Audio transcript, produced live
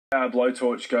Our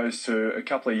Blowtorch goes to a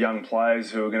couple of young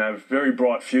players who are going to have very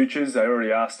bright futures. They already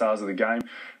are stars of the game.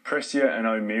 Prestia and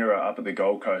O'Meara up at the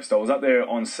Gold Coast. I was up there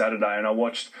on Saturday and I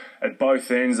watched at both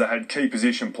ends. They had key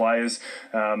position players.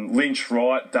 Lynch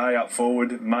right, Day up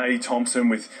forward, May, Thompson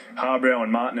with Harbrow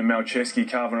and Martin and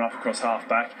Malcheski carving it up across half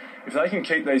back. If they can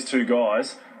keep these two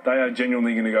guys, they are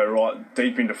genuinely going to go right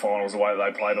deep into finals the way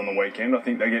that they played on the weekend. I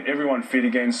think they get everyone fit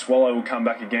again. Swallow will come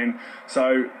back again.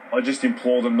 So I just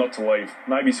implore them not to leave.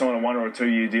 Maybe sign a 1 or a 2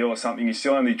 year deal or something. You're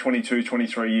still only 22,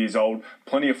 23 years old.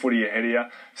 Plenty of footy ahead of you.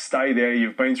 Stay there.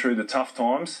 You've been through the tough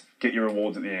times. Get your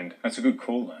rewards at the end. That's a good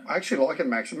call, though. I actually like it,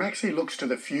 Max. Maxie looks to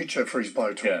the future for his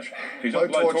blowtorch. Yeah. He's not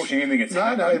blowtorching anything.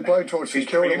 No, blowtorching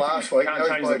killed him last week. Now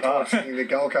he's blowtorching the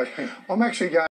Gold Coast. I'm actually going...